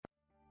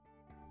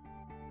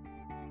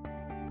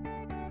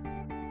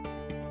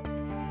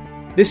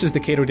This is the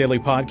Cato Daily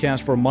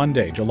Podcast for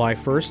Monday, July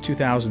 1st,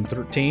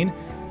 2013.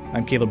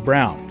 I'm Caleb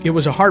Brown. It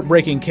was a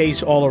heartbreaking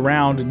case all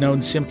around,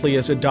 known simply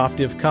as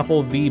Adoptive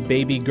Couple v.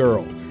 Baby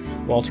Girl.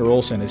 Walter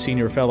Olson, a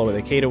senior fellow at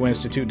the Cato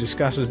Institute,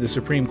 discusses the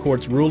Supreme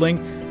Court's ruling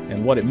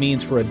and what it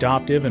means for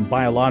adoptive and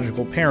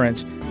biological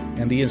parents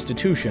and the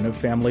institution of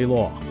family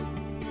law.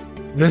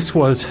 This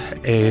was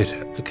a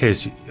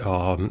case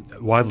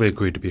widely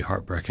agreed to be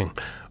heartbreaking,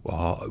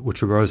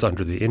 which arose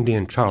under the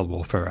Indian Child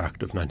Welfare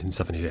Act of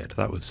 1978.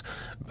 That was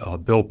a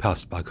bill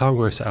passed by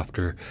Congress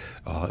after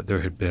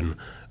there had been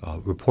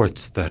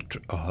reports that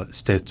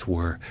states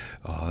were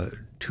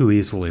too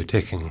easily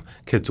taking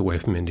kids away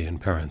from Indian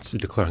parents,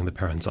 declaring the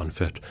parents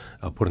unfit,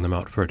 putting them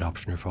out for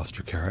adoption or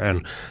foster care.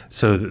 And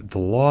so the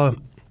law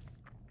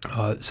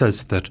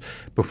says that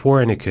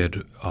before any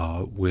kid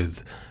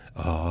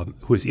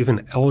who is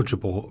even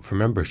eligible for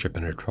membership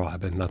in a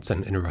tribe, and that's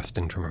an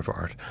interesting term of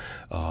art,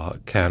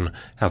 can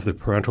have their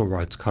parental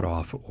rights cut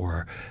off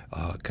or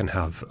can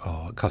have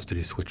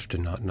custody switched to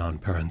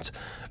non-parents.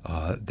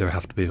 There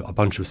have to be a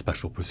bunch of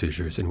special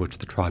procedures in which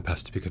the tribe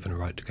has to be given a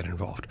right to get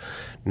involved.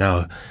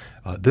 Now,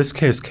 this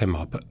case came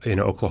up in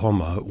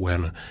Oklahoma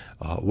when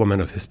a woman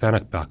of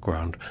Hispanic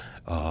background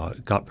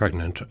got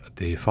pregnant.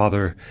 The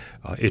father,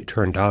 it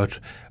turned out,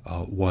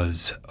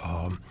 was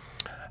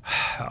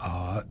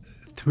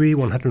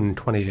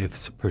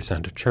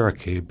 128%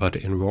 Cherokee, but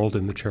enrolled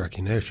in the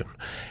Cherokee Nation.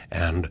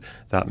 And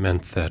that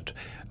meant that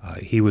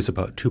he was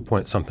about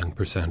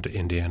 2-point-something%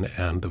 Indian,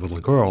 and the little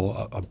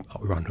girl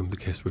around whom the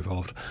case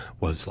revolved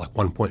was like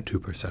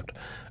 1.2%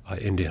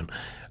 Indian.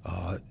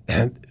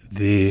 And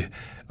the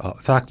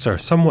facts are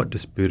somewhat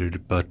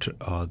disputed, but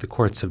the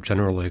courts have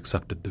generally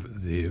accepted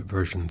the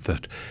version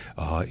that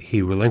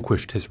he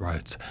relinquished his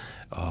rights,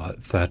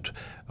 that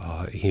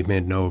he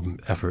made no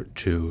effort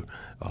to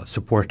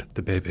support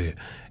the baby,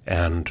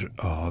 and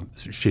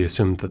she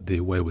assumed that the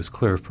way was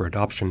clear for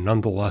adoption.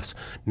 Nonetheless,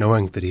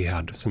 knowing that he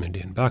had some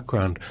Indian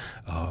background,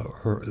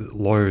 her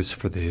lawyers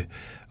for the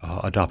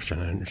adoption,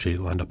 and she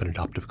lined up an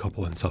adoptive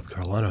couple in South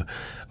Carolina,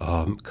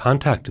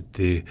 contacted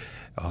the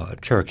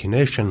Cherokee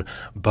Nation,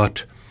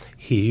 but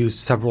he used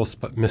several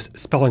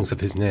misspellings of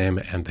his name,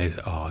 and they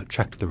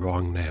checked the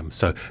wrong name.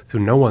 So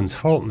through no one's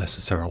fault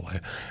necessarily,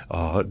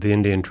 the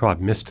Indian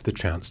tribe missed the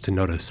chance to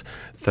notice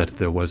that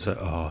there was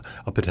a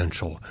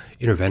potential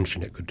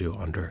intervention it could do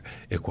under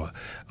ICWA.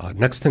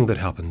 Next thing that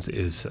happens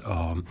is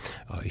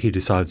he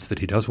decides that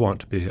he does want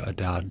to be a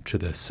dad to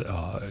this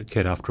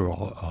kid. After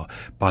all,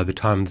 by the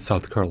time the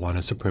South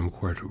Carolina Supreme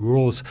Court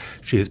rules,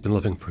 she has been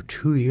living for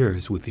 2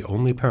 years with the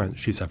only parents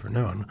she's ever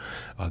known,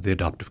 the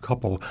adoptive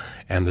couple,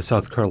 and the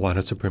South Carolina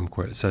Supreme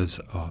Court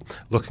says,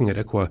 looking at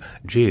ICWA,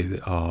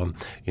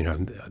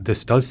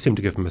 this does seem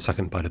to give him a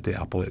second bite at the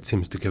apple. It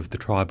seems to give the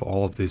tribe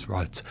all of these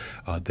rights.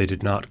 They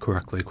did not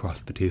correctly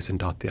cross the T's and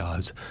dot the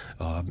I's,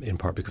 in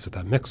part because of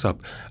that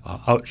mix-up.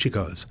 Out she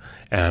goes.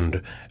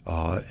 And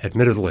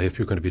admittedly, if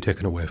you're going to be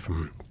taken away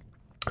from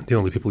the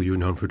only people you've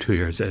known for 2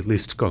 years, at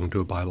least going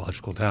to a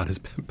biological dad is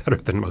better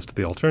than most of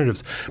the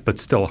alternatives, but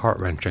still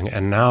heart-wrenching.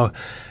 And now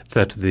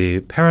that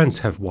the parents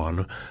have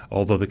won,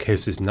 although the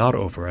case is not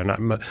over,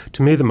 and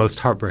to me the most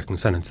heartbreaking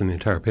sentence in the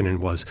entire opinion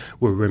was,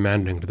 we're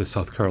remanding to the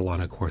South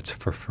Carolina courts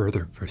for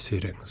further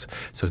proceedings.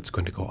 So it's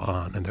going to go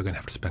on, and they're going to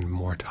have to spend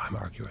more time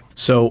arguing.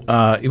 So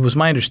it was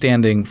my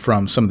understanding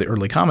from some of the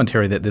early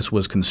commentary that this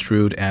was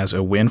construed as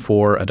a win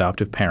for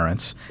adoptive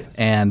parents, yes,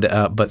 and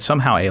but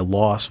somehow a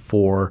loss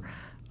for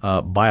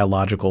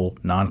biological,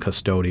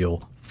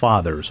 non-custodial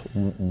fathers.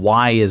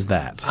 Why is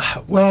that?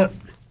 Well,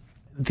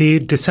 the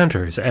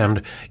dissenters,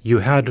 and you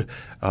had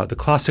the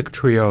classic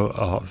trio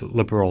of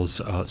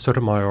liberals,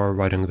 Sotomayor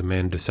writing the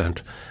main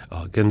dissent,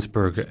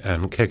 Ginsburg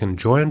and Kagan,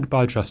 joined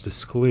by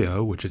Justice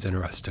Scalia, which is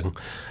interesting.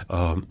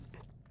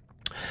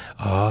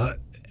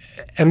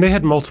 And they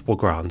had multiple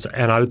grounds,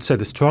 and I would say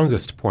the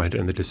strongest point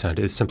in the dissent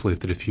is simply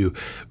that if you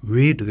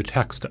read the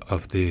text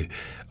of the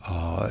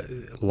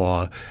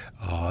law,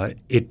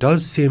 it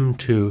does seem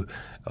to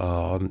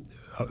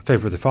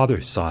favor the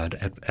father's side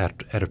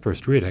at a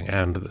first reading,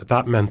 and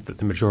that meant that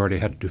the majority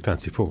had to do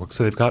fancy footwork.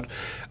 So they've got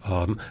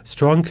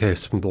strong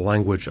case from the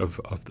language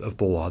of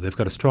the law. They've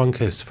got a strong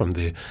case from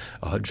the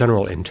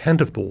general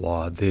intent of the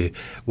law.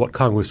 What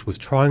Congress was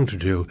trying to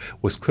do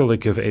was clearly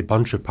give a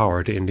bunch of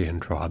power to Indian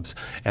tribes,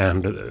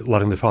 and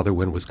letting the father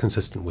win was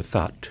consistent with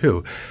that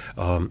too.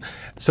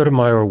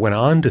 Sotomayor went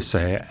on to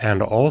say,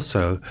 and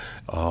also,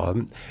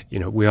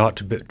 we ought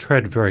to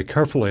tread very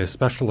carefully,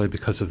 especially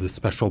because of the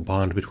special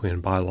bond between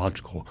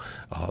biological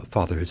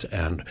fathers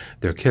and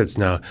their kids.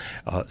 Now,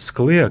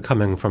 Scalia,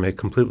 coming from a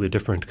completely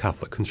different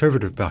Catholic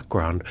conservative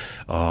background,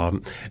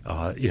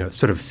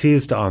 sort of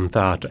seized on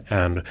that,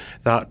 and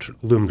that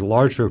loomed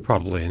larger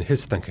probably in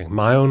his thinking.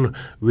 My own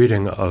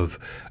reading of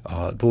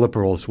the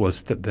liberals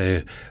was that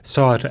they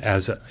saw it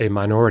as a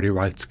minority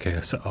rights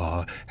case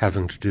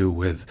having to do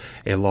with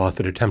a law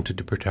that attempted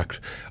to protect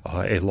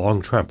a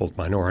long-trampled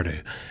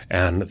minority,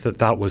 and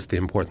that was the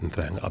important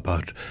thing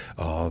about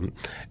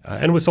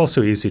and it was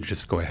also easy to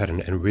just go ahead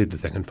and read the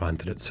thing and find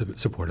that it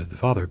supported the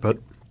father. But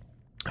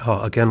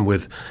Again,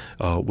 with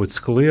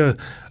Scalia,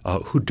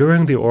 who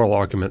during the oral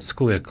argument,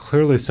 Scalia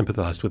clearly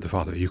sympathized with the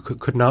father. You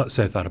could not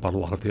say that about a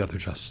lot of the other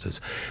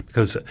justices,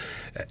 because,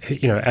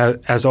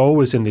 as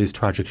always in these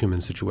tragic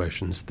human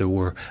situations, there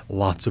were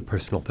lots of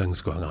personal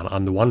things going on.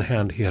 On the one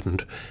hand, he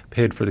hadn't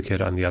paid for the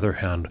kid. On the other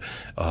hand,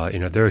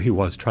 there he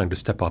was trying to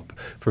step up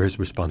for his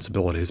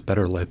responsibilities.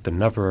 Better late than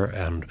never,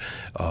 and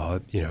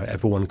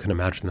everyone can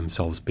imagine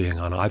themselves being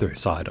on either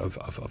side of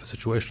a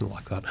situation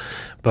like that.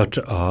 But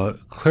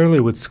clearly,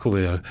 with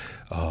Scalia,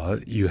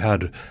 you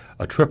had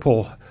a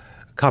triple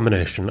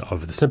combination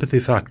of the sympathy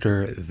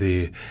factor,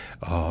 the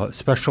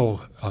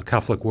special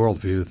Catholic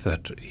worldview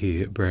that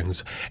he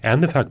brings,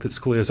 and the fact that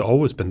Scalia has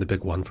always been the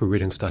big one for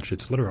reading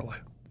statutes literally.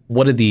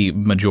 What did the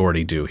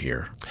majority do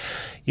here?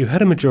 You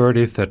had a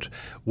majority that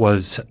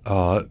was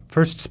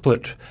first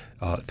split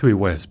three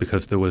ways,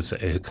 because there was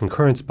a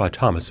concurrence by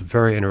Thomas, a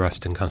very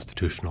interesting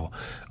constitutional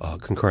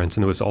concurrence,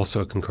 and there was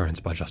also a concurrence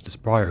by Justice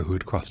Breyer, who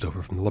had crossed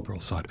over from the liberal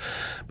side.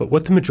 But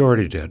what the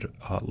majority did,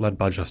 led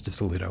by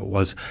Justice Alito,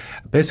 was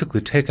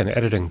basically take an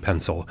editing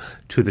pencil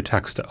to the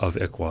text of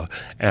ICWA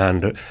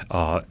and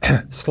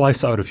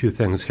slice out a few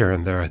things here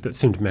and there that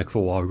seemed to make the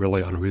law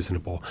really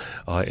unreasonable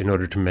in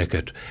order to make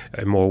it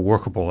a more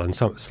workable and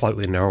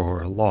slightly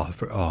narrower law.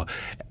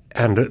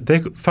 And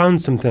they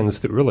found some things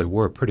that really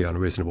were pretty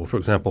unreasonable. For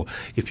example,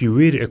 if you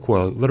read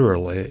ICWA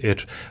literally,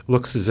 it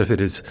looks as if it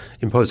is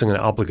imposing an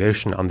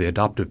obligation on the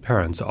adoptive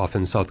parents, off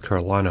in South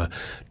Carolina,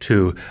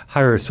 to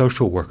hire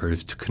social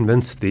workers to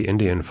convince the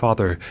Indian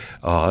father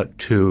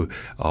to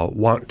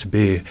want to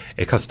be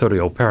a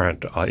custodial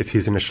parent if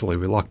he's initially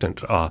reluctant,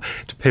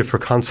 to pay for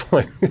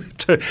counseling,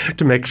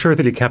 to make sure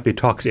that he can't be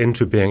talked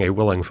into being a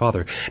willing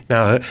father.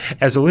 Now,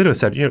 as Alito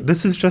said,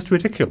 this is just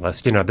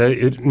ridiculous.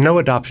 No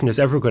adoption is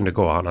ever going to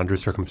go on under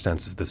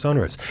circumstances this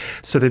onerous.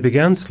 So they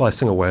began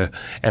slicing away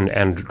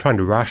and trying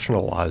to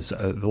rationalize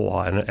the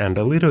law. And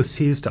Alito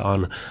seized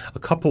on a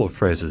couple of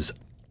phrases.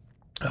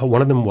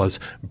 One of them was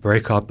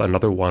break up.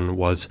 Another one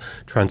was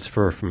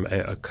transfer from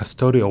a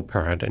custodial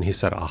parent. And he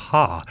said,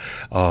 aha,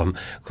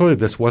 clearly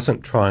this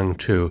wasn't trying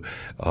to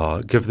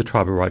give the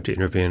tribe a right to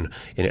intervene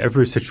in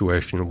every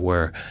situation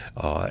where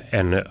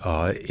an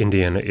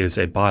Indian is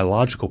a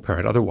biological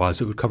parent.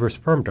 Otherwise, it would cover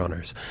sperm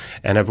donors.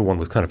 And everyone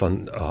was kind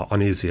of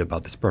uneasy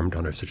about the sperm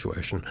donor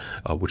situation,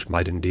 which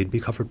might indeed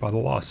be covered by the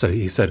law. So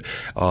he said,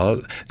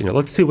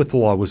 let's see what the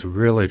law was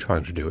really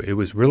trying to do. It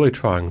was really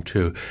trying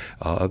to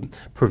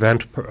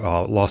prevent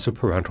loss of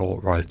parental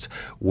rights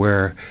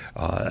where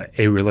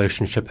a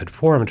relationship had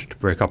formed to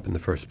break up in the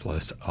first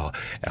place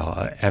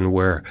and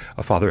where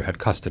a father had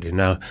custody.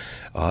 Now,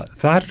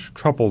 that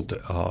troubled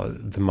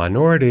the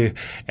minority,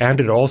 and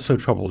it also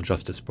troubled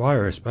Justice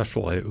Breyer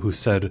especially, who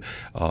said,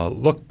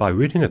 look, by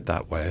reading it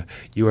that way,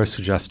 you are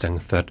suggesting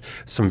that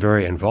some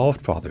very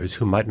involved fathers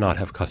who might not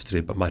have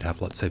custody but might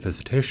have, let's say,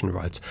 visitation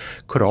rights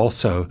could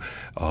also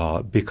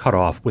be cut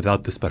off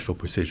without the special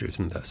procedures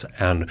in this.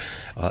 And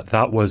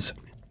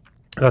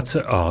that's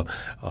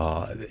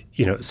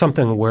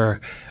something where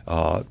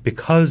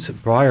because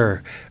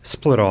Breyer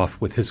split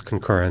off with his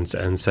concurrence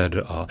and said,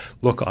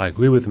 look, I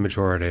agree with the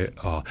majority,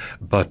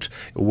 but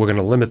we're going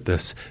to limit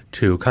this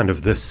to kind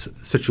of this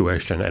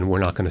situation, and we're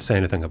not going to say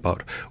anything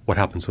about what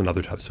happens when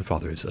other types of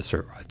fathers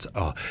assert rights.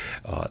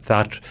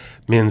 That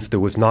means there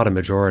was not a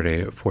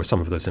majority for some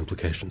of those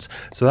implications.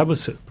 So that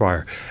was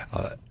Breyer.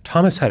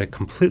 Thomas had a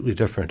completely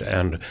different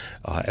and,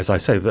 as I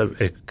say,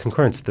 a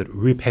concurrence that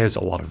repays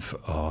a lot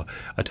of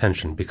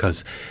attention,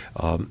 because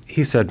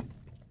he said,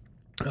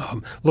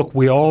 look,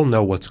 we all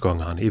know what's going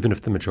on, even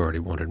if the majority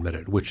won't admit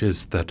it, which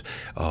is that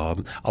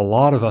a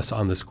lot of us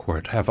on this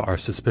court have our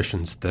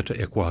suspicions that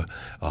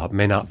ICWA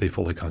may not be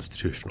fully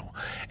constitutional.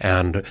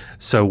 And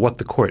so what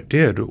the court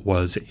did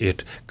was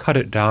it cut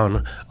it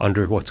down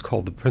under what's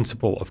called the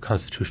principle of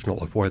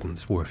constitutional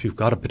avoidance, where if you've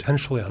got a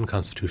potentially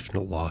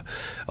unconstitutional law,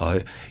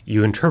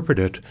 you interpret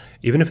it,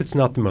 even if it's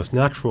not the most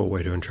natural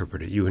way to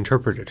interpret it, you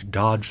interpret it to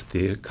dodge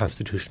the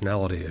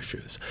constitutionality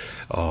issues.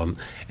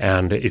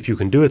 And if you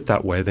can do it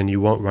that way, then you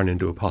won't run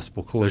into a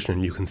possible collision,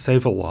 and you can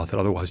save a law that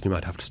otherwise you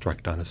might have to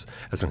strike down as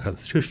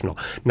unconstitutional.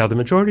 Now, the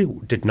majority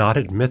did not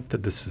admit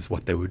that this is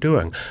what they were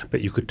doing,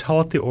 but you could tell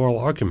at the oral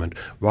argument,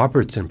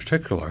 Roberts in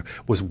particular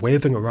was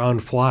waving around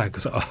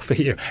flags of,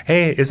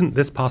 hey, isn't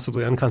this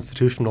possibly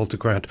unconstitutional to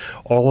grant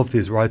all of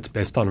these rights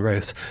based on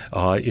race?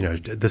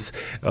 This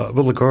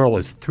little girl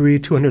is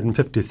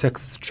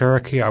 256th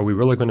Cherokee. Are we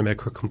really going to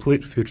make her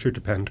complete future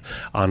depend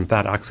on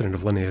that accident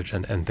of lineage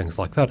and things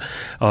like that?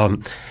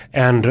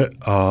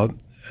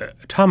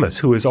 Thomas,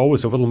 who is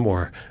always a little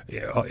more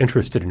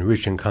interested in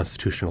reaching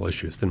constitutional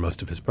issues than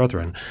most of his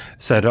brethren,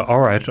 said,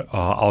 all right,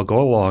 I'll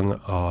go along.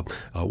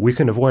 We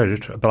can avoid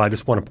it, but I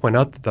just want to point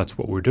out that that's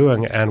what we're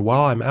doing. And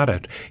while I'm at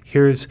it,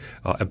 here's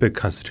a big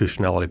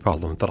constitutionality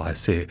problem that I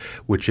see,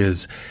 which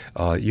is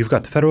you've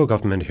got the federal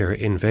government here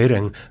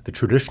invading the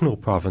traditional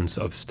province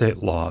of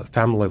state law,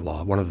 family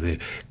law, one of the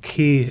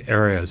key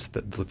areas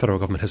that the federal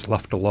government has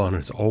left alone,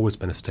 and it's always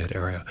been a state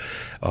area.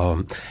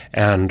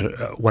 And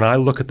when I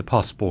look at the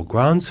possible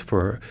grounds grounds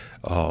for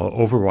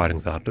overriding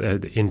that,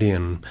 the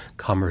Indian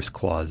Commerce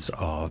Clause,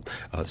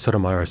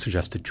 Sotomayor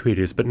suggested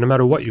treaties, but no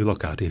matter what you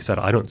look at, he said,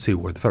 I don't see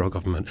where the federal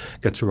government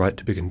gets a right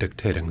to begin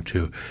dictating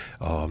to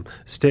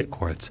state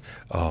courts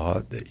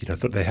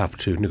that they have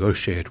to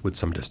negotiate with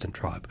some distant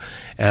tribe.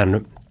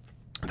 And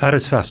that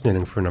is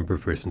fascinating for a number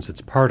of reasons. It's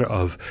part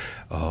of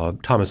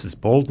Thomas's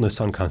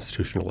boldness on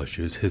constitutional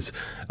issues, his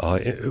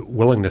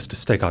willingness to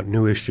stake out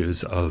new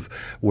issues of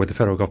where the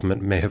federal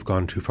government may have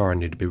gone too far and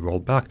need to be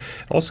rolled back.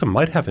 It also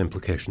might have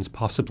implications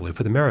possibly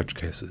for the marriage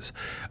cases.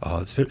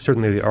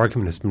 Certainly the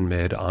argument has been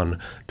made on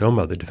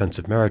DOMA, the Defense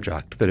of Marriage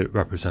Act, that it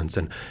represents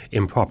an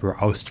improper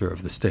ouster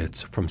of the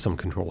states from some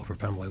control over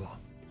family law.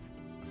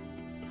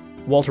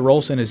 Walter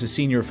Olson is a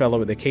senior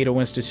fellow at the Cato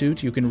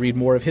Institute. You can read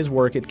more of his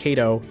work at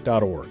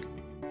cato.org.